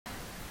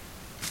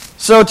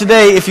So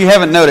today, if you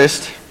haven't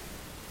noticed,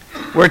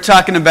 we're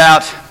talking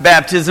about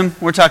baptism.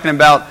 We're talking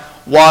about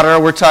water.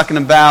 We're talking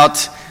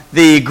about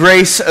the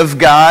grace of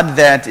God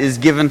that is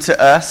given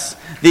to us,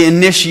 the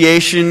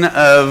initiation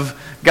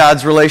of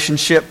God's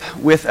relationship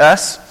with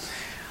us.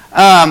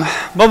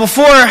 But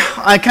before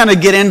I kind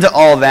of get into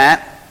all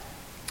that,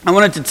 I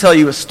wanted to tell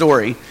you a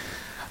story.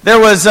 There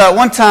was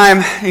one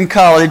time in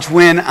college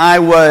when I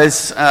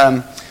was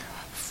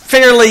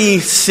fairly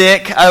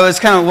sick. I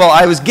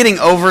was getting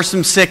over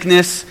some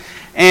sickness,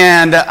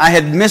 and I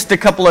had missed a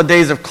couple of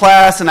days of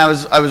class, and I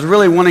was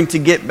really wanting to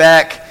get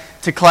back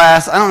to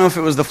class. I don't know if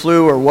it was the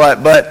flu or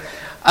what, but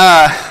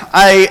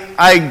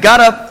I got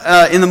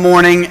up in the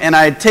morning, and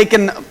I had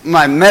taken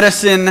my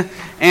medicine,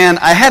 and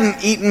I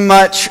hadn't eaten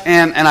much,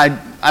 and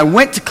I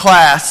went to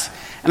class,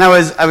 and I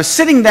was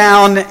sitting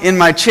down in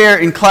my chair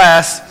in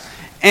class,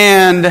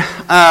 and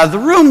the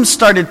room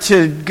started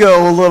to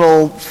go a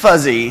little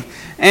fuzzy.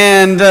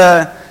 And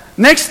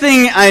next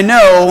thing I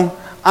know,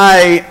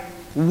 I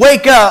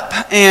wake up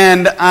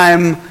and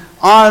I'm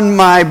on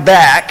my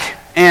back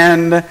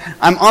and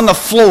I'm on the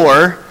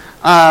floor,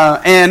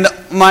 and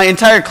my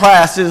entire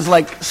class is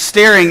like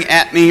staring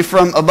at me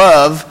from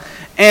above,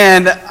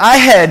 and I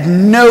had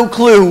no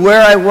clue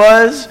where I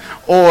was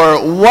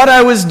or what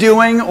I was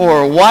doing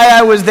or why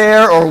I was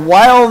there or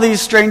why all these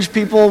strange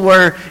people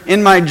were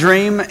in my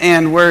dream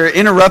and were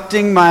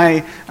interrupting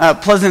my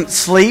pleasant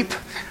sleep.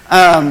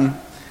 I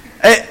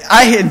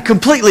had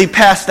completely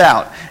passed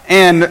out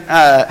and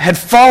had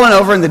fallen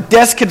over, and the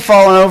desk had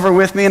fallen over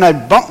with me, and I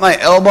bumped my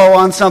elbow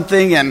on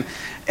something, and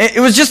it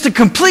was just a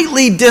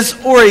completely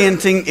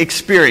disorienting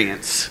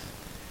experience.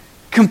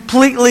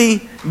 Completely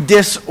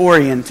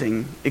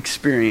disorienting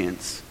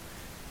experience.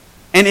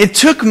 And it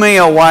took me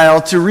a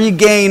while to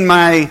regain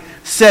my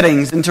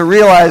settings and to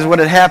realize what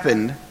had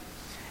happened.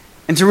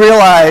 And to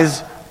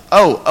realize,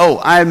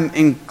 I'm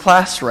in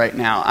class right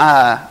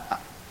now.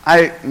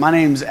 My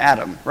name's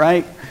Adam,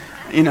 right?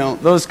 You know,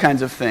 those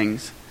kinds of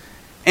things.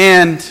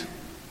 And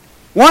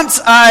once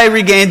I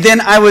regained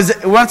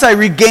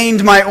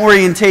my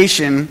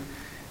orientation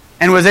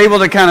and was able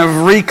to kind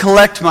of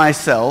recollect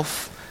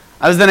myself,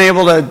 I was then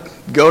able to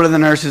go to the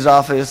nurse's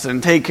office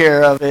and take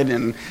care of it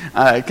and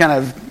kind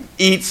of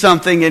eat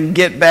something and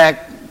get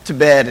back to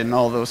bed and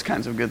all those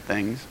kinds of good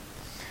things.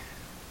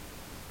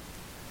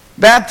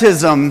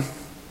 Baptism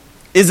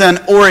is an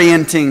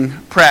orienting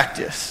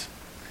practice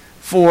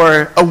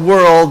for a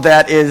world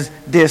that is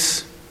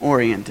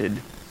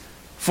disoriented,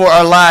 for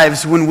our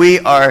lives when we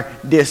are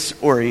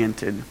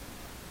disoriented.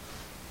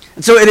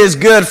 And so it is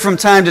good from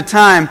time to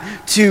time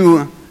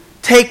to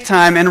take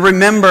time and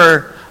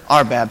remember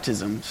our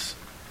baptisms,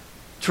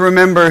 to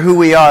remember who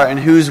we are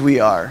and whose we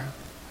are,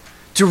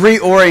 to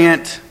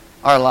reorient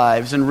our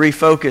lives and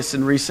refocus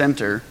and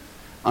recenter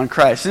on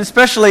Christ. And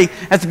especially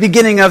at the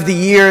beginning of the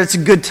year, it's a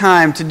good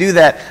time to do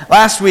that.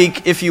 Last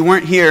week, if you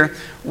weren't here,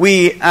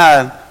 we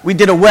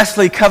did a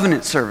Wesley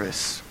Covenant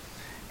service,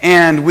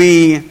 and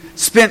we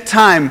spent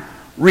time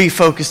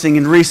refocusing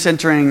and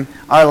recentering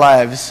our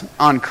lives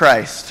on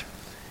Christ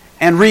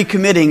and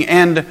recommitting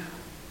and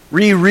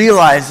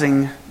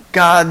re-realizing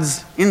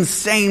God's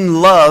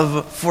insane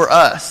love for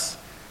us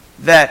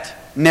that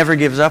never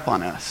gives up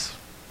on us.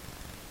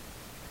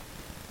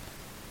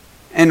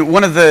 And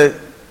one of the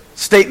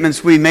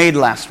statements we made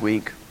last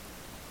week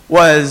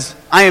was,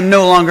 "I am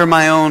no longer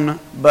my own,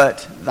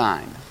 but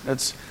thine."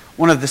 That's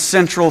one of the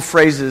central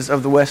phrases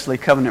of the Wesley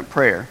Covenant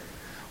prayer.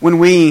 When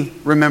we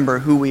remember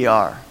who we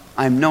are,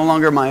 I am no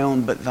longer my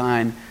own, but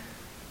thine,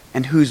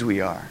 and whose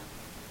we are.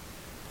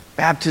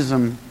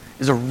 Baptism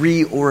is a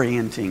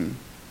reorienting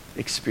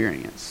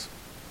experience.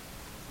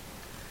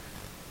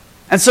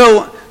 And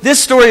so this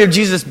story of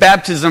Jesus'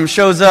 baptism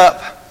shows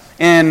up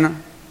in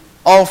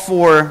all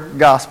four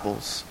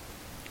Gospels.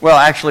 Well,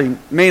 actually,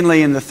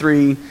 mainly in the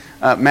three,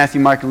 Matthew,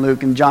 Mark, and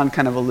Luke, and John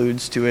kind of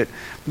alludes to it.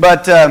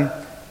 But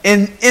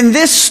in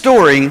this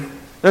story,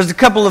 there's a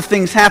couple of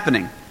things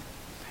happening.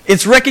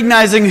 It's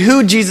recognizing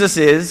who Jesus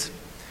is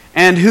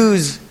and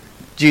whose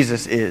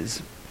Jesus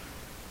is.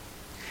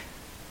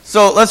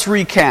 So let's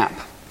recap.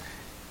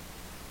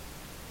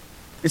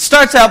 It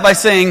starts out by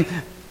saying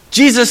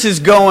Jesus is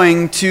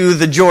going to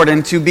the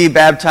Jordan to be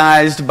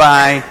baptized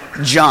by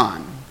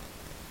John.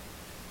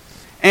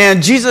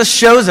 And Jesus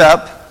shows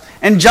up,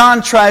 and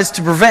John tries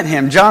to prevent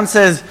him. John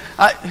says,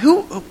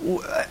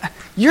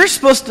 you're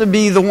supposed to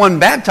be the one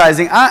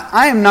baptizing.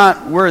 I am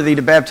not worthy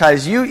to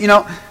baptize you.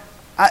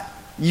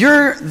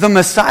 You're the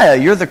Messiah.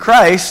 You're the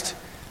Christ.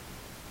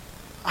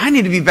 I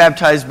need to be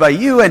baptized by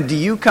you, and do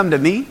you come to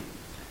me?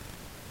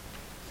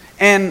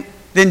 And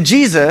then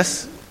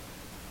Jesus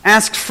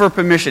asks for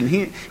permission.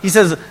 He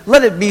says,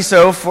 let it be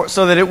so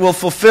that it will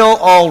fulfill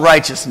all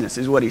righteousness,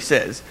 is what he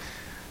says.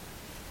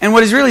 And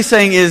what he's really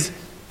saying is,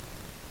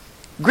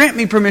 grant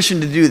me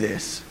permission to do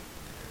this,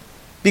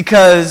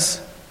 because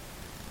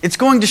it's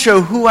going to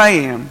show who I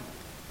am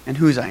and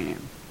whose I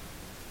am.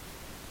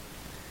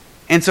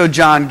 And so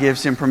John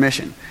gives him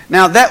permission.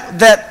 Now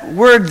that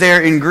word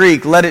there in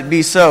Greek, let it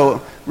be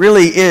so,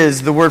 really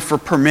is the word for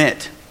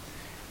permit.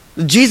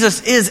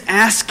 Jesus is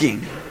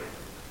asking,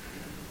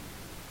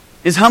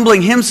 is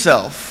humbling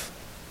himself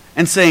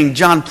and saying,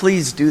 John,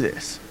 please do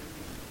this.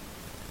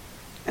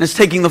 And it's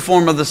taking the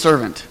form of the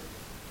servant,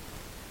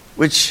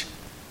 which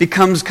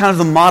becomes kind of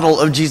the model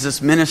of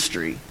Jesus'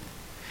 ministry.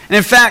 And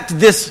in fact,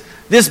 this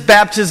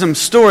baptismal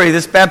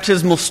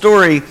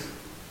story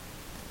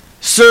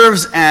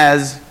serves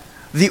as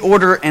the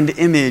order and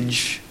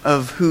image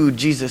of who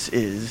Jesus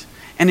is.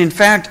 And in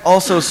fact,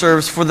 also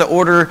serves for the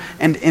order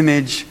and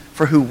image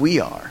for who we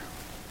are.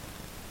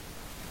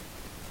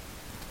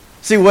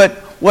 See,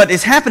 what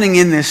is happening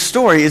in this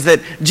story is that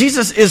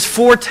Jesus is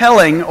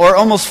foretelling, or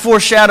almost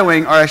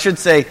foreshadowing, or I should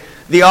say,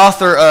 the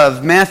author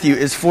of Matthew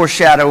is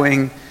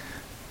foreshadowing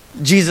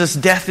Jesus'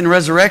 death and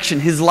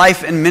resurrection, his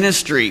life and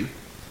ministry,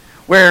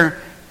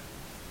 where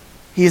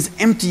he is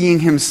emptying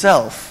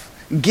himself,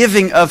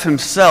 giving of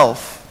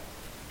himself,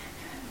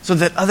 so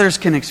that others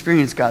can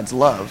experience God's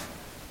love,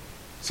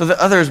 so that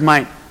others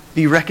might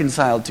be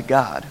reconciled to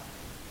God.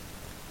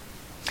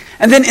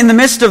 And then in the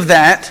midst of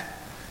that,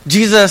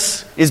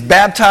 Jesus is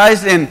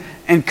baptized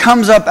and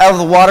comes up out of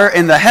the water,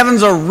 and the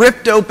heavens are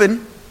ripped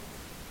open,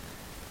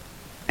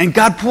 and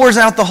God pours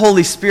out the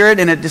Holy Spirit,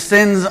 and it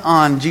descends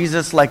on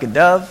Jesus like a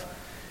dove,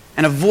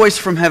 and a voice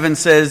from heaven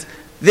says,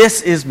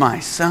 "This is my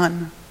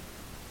Son,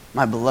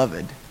 my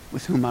beloved,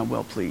 with whom I'm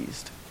well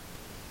pleased."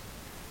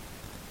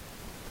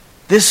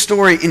 This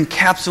story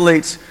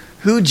encapsulates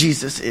who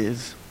Jesus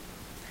is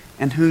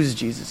and whose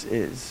Jesus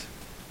is.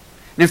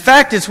 And in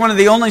fact, it's one of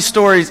the only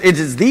stories, it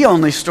is the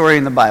only story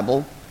in the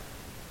Bible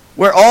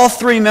where all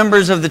three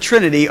members of the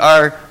Trinity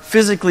are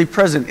physically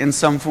present in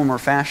some form or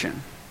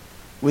fashion,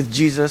 with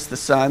Jesus, the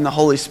Son, the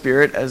Holy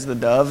Spirit as the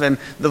dove, and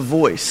the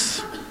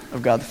voice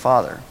of God the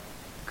Father,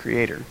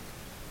 Creator.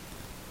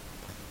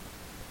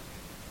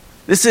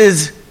 This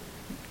is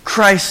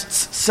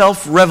Christ's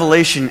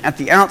self-revelation at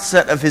the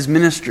outset of his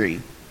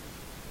ministry.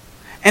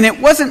 And it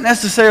wasn't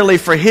necessarily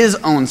for his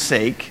own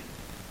sake.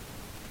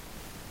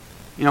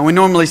 You know, we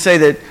normally say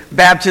that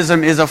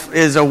baptism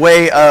is a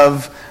way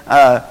of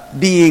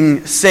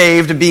being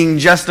saved, of being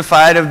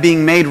justified, of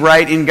being made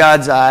right in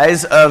God's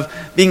eyes, of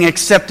being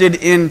accepted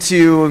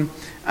into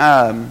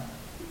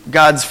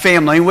God's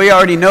family. We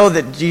already know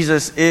that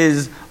Jesus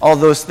is all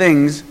those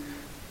things.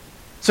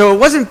 So it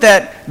wasn't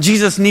that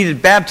Jesus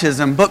needed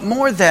baptism, but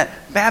more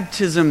that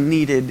baptism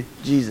needed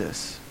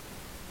Jesus.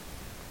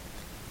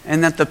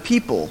 And that the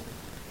people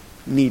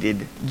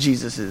needed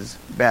Jesus'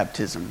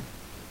 baptism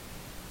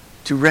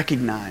to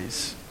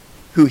recognize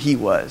who he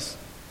was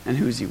and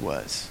whose he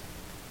was.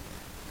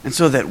 And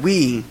so that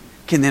we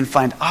can then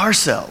find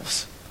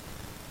ourselves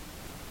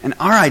and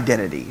our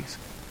identities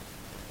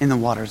in the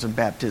waters of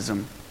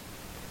baptism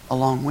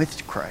along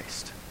with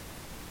Christ.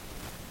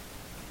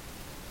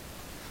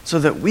 So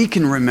that we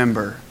can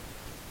remember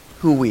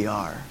who we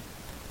are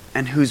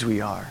and whose we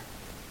are.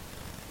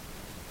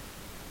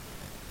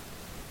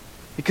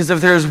 Because if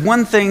there is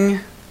one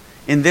thing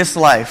in this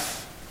life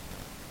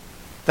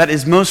that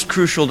is most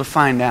crucial to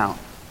find out,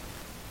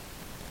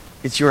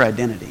 it's your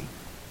identity.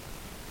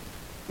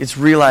 It's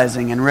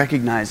realizing and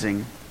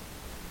recognizing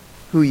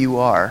who you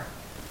are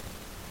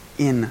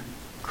in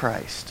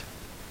Christ.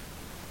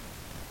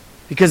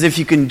 Because if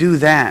you can do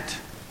that,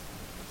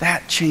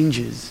 that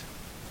changes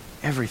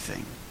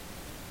everything.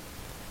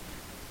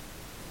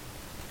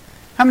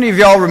 How many of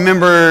y'all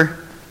remember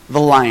The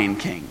Lion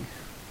King?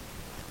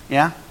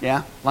 Yeah?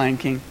 Lion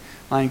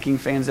King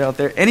fans out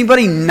there.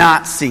 Anybody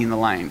not seen The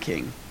Lion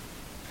King?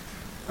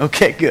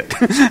 Okay, good.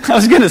 I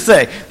was going to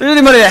say, if there's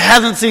anybody that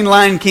hasn't seen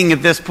Lion King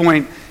at this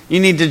point, you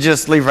need to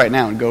just leave right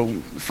now and go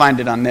find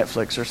it on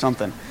Netflix or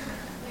something.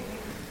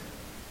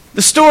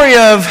 The story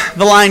of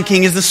The Lion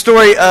King is the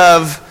story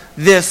of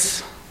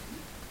this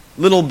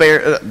little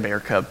bear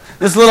cub.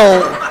 This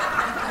little...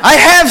 I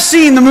have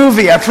seen the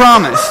movie, I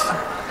promise.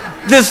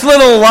 This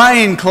little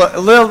lion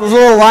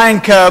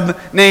cub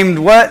named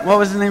what? What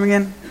was his name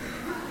again?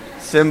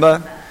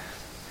 Simba.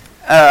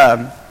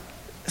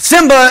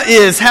 Simba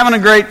is having a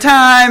great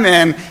time,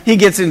 and he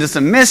gets into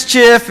some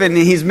mischief, and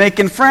he's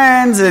making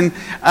friends, and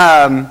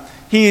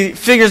he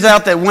figures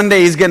out that one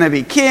day he's going to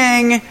be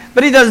king,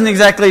 but he doesn't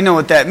exactly know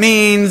what that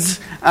means,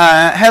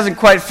 hasn't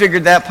quite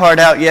figured that part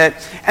out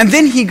yet. And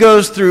then he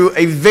goes through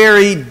a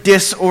very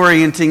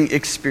disorienting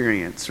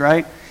experience,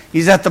 right?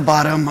 He's at the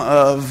bottom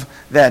of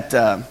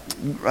that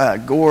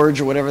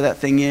gorge or whatever that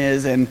thing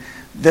is, and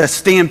the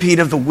stampede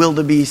of the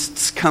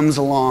wildebeests comes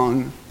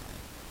along,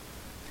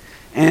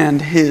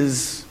 and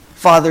his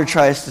father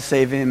tries to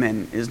save him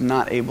and is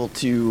not able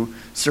to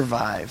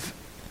survive.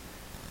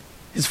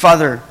 His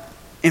father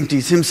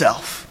empties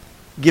himself,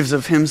 gives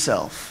of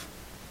himself,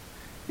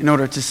 in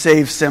order to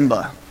save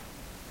Simba.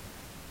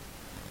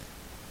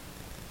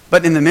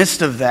 But in the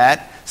midst of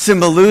that,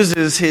 Simba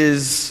loses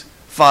his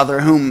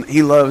father, whom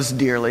he loves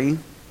dearly,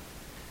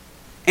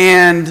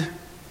 and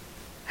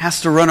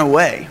has to run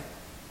away.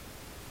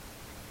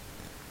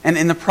 And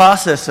in the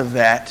process of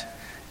that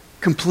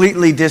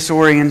completely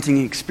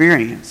disorienting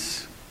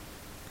experience,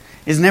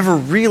 is never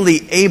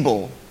really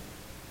able,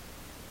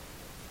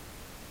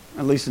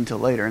 at least until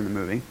later in the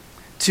movie,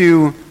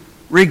 to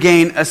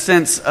regain a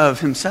sense of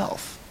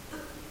himself.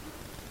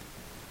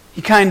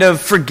 He kind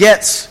of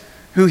forgets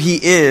who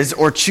he is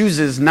or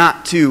chooses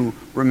not to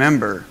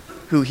remember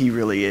who he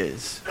really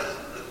is,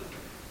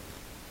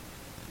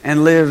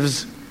 and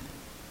lives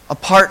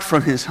apart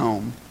from his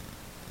home,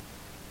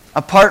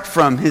 apart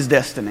from his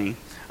destiny,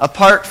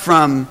 apart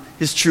from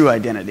his true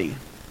identity.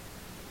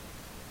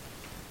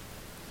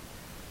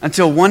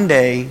 Until one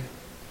day,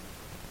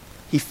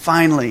 he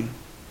finally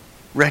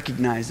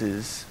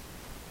recognizes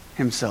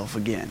himself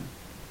again.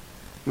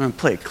 I'm going to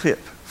play a clip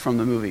from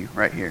the movie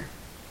right here.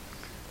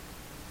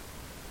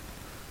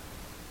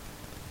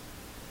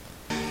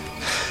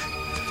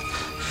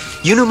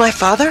 You knew my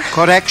father?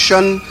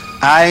 Correction,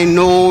 I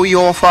know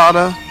your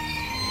father.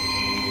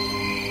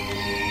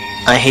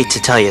 I hate to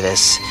tell you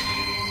this,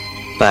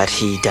 but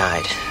he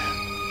died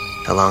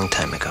a long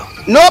time ago.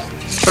 Nope,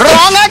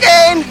 wrong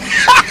again.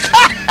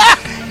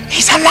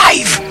 He's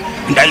alive,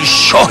 and I'll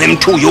show him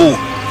to you.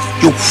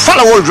 You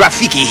follow old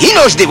Rafiki, he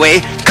knows the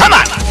way. Come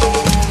on.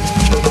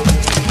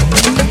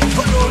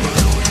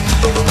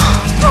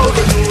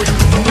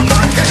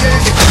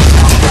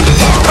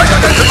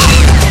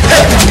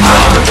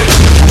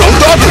 Don't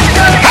dawdle!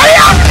 Hurry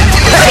up!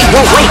 Hey,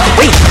 whoa,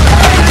 wait!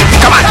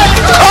 Come on!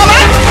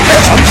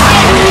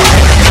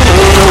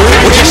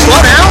 Would you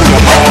slow down?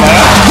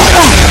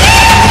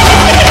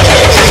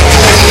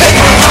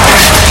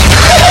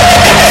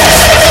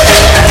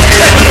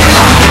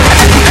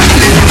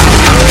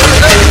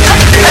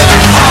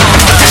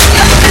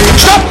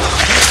 Stop!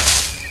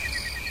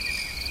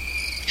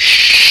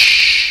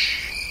 Shh!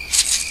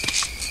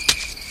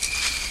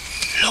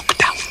 Look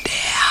down there.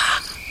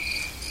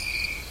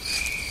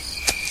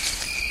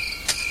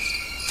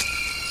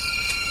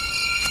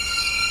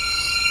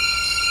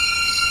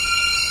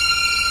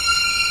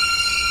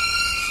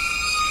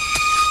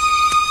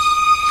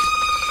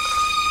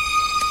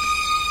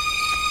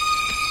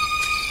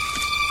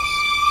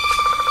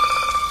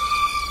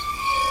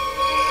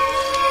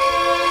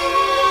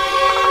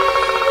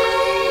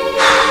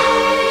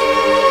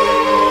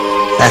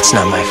 That's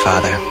not my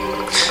father.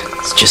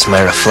 It's just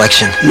my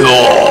reflection.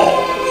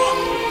 No.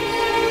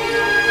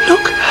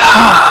 Look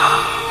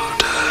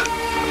hard.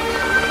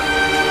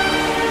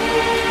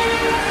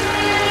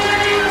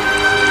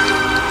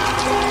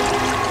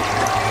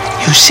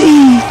 You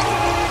see,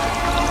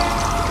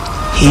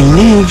 he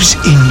lives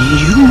in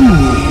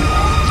you.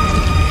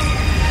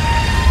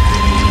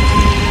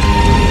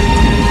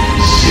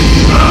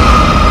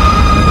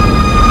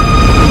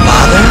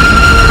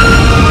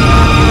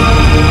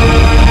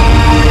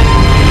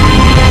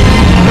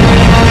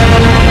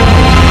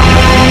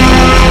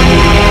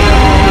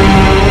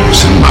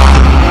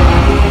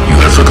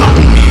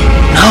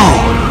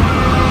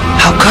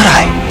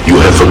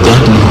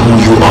 Forgotten who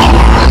you are,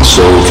 and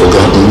so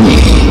forgotten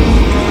me.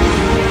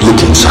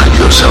 Look inside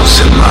yourself,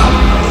 Simba.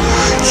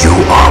 You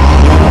are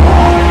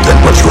more than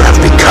what you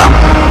have become.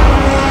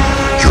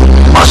 You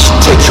must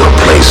take your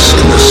place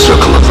in the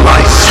circle of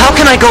life. How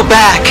can I go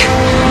back?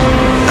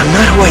 I'm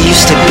not who I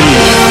used to be.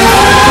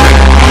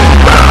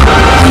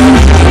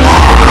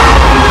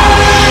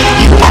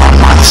 You are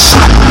my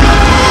son,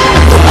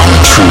 and the one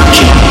true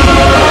king.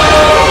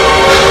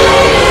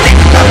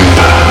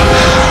 Remember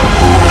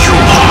who you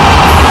are.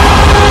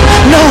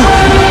 No,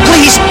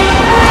 please,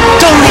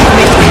 don't leave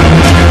me.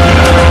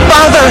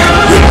 Father,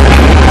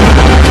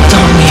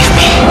 don't leave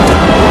me.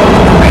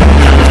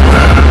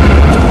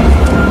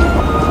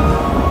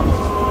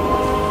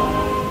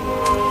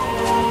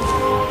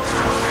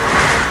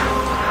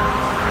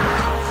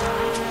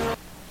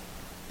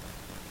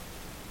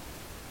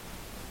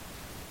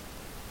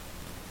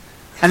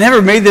 I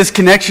never made this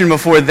connection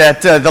before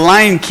that the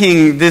Lion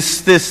King,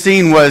 this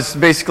scene was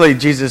basically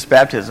Jesus'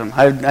 baptism.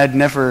 I'd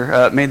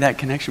never made that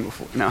connection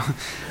before. No.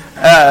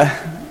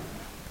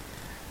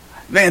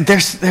 Man,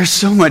 there's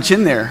so much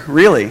in there,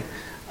 really.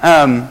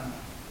 In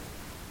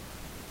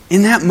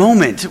that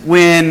moment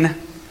when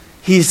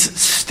he's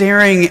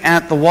staring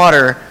at the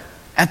water,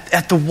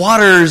 at the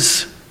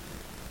waters,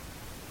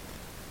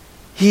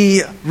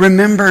 he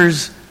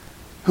remembers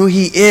who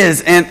he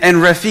is. And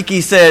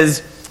Rafiki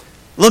says,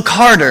 look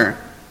harder.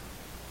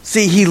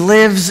 See, he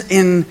lives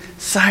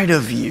inside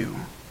of you.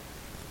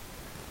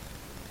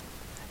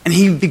 And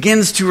he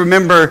begins to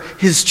remember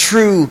his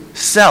true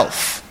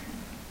self.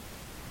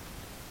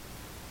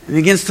 He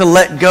begins to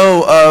let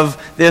go of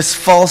this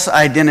false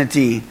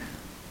identity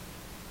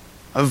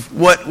of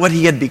what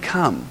he had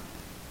become.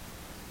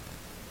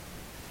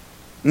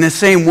 In the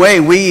same way,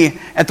 we,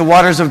 at the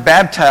waters of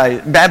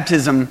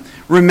baptism,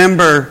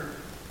 remember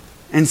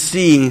and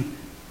see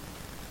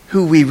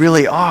who we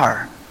really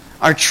are,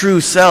 our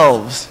true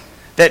selves,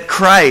 that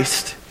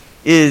Christ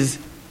is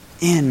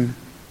in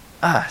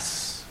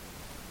us.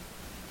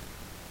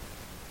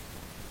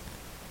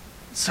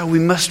 So we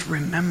must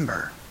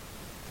remember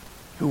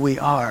who we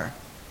are.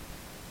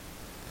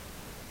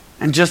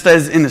 And just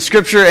as in the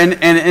scripture and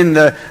in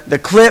the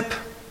clip,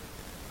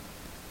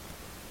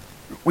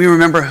 we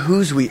remember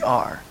whose we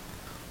are.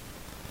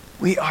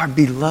 We are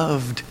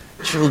beloved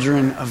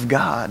children of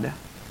God.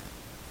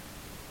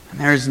 And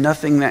there is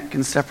nothing that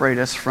can separate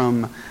us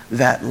from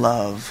that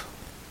love.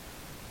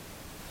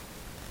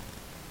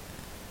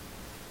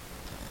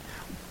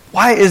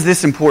 Why is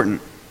this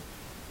important?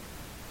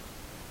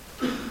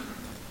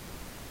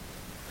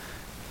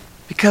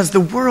 Because the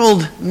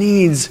world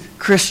needs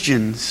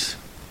Christians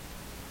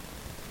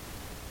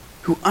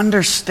who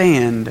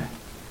understand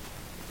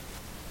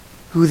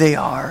who they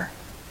are.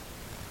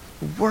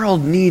 The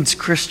world needs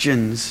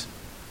Christians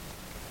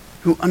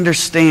who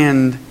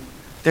understand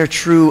their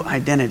true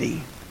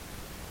identity.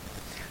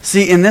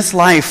 See, in this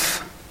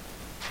life,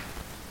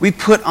 we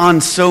put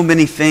on so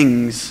many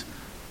things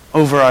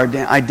over our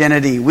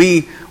identity.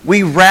 We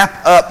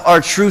wrap up our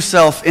true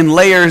self in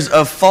layers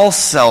of false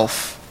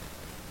self.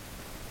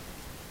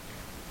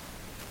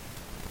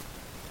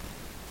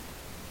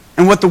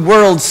 And what the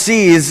world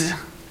sees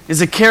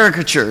is a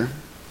caricature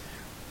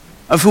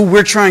of who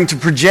we're trying to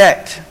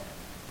project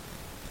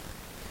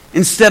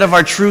instead of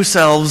our true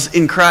selves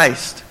in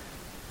Christ.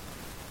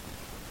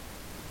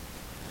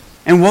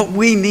 And what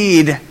we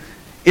need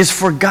is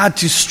for God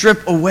to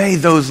strip away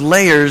those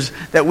layers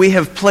that we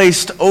have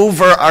placed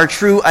over our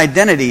true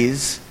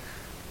identities.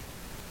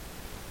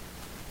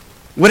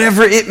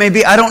 Whatever it may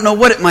be, I don't know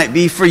what it might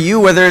be for you,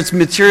 whether it's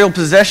material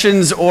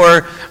possessions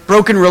or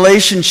broken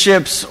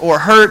relationships or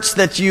hurts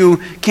that you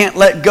can't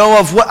let go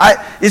of.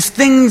 It's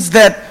things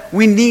that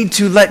we need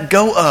to let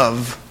go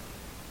of.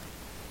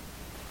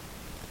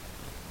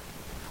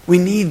 We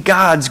need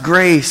God's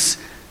grace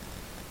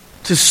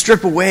to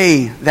strip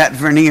away that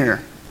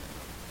veneer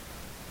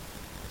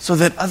so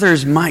that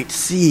others might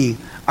see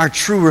our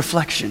true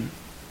reflection,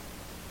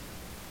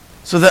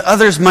 so that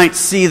others might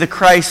see the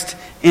Christ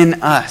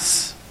in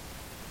us.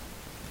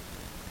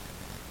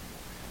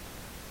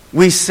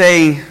 We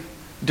say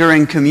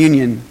during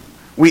communion,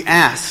 we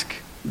ask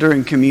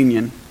during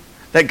communion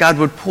that God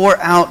would pour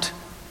out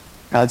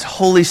God's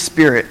Holy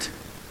Spirit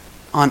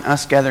on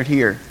us gathered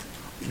here.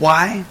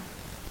 Why?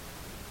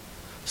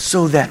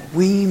 So that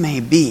we may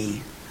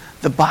be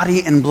the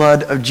body and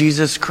blood of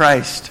Jesus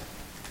Christ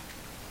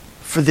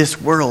for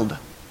this world.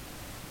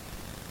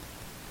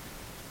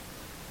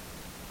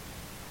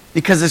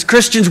 Because as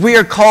Christians, we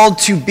are called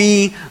to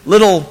be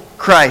little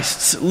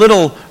Christs,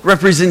 little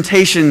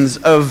representations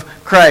of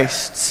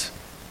Christs.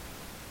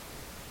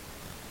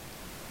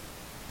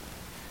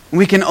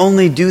 We can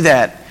only do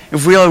that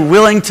if we are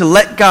willing to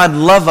let God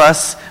love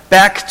us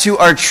back to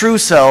our true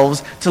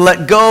selves, to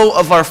let go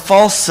of our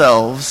false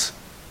selves,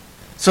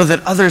 so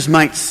that others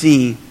might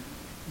see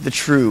the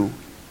true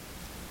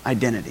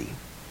identity.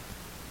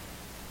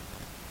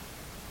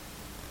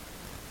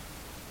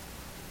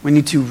 We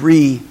need to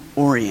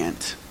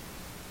reorient.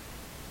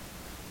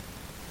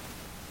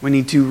 We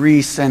need to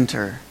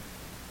recenter.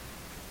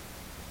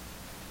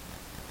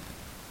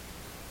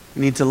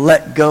 We need to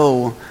let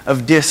go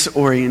of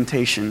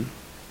disorientation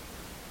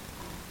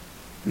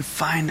and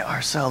find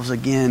ourselves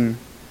again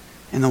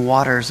in the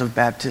waters of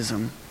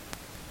baptism.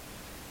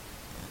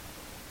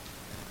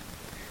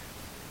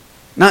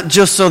 Not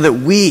just so that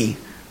we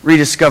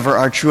rediscover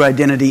our true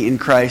identity in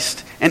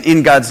Christ and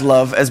in God's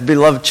love as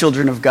beloved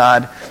children of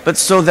God, but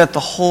so that the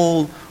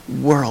whole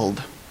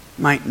world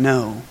might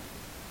know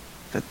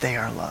that they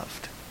are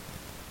loved.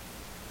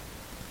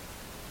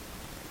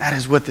 That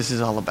is what this is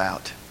all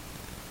about.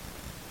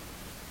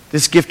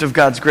 This gift of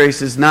God's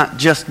grace is not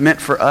just meant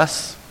for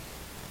us,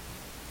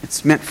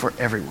 it's meant for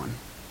everyone.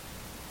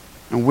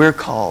 And we're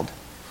called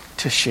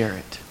to share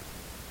it.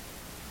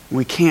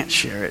 We can't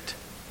share it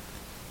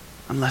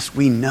unless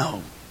we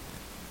know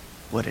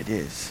what it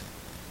is.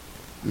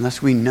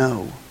 Unless we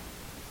know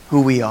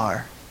who we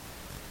are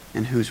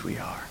and whose we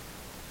are.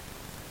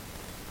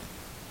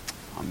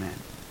 Amen.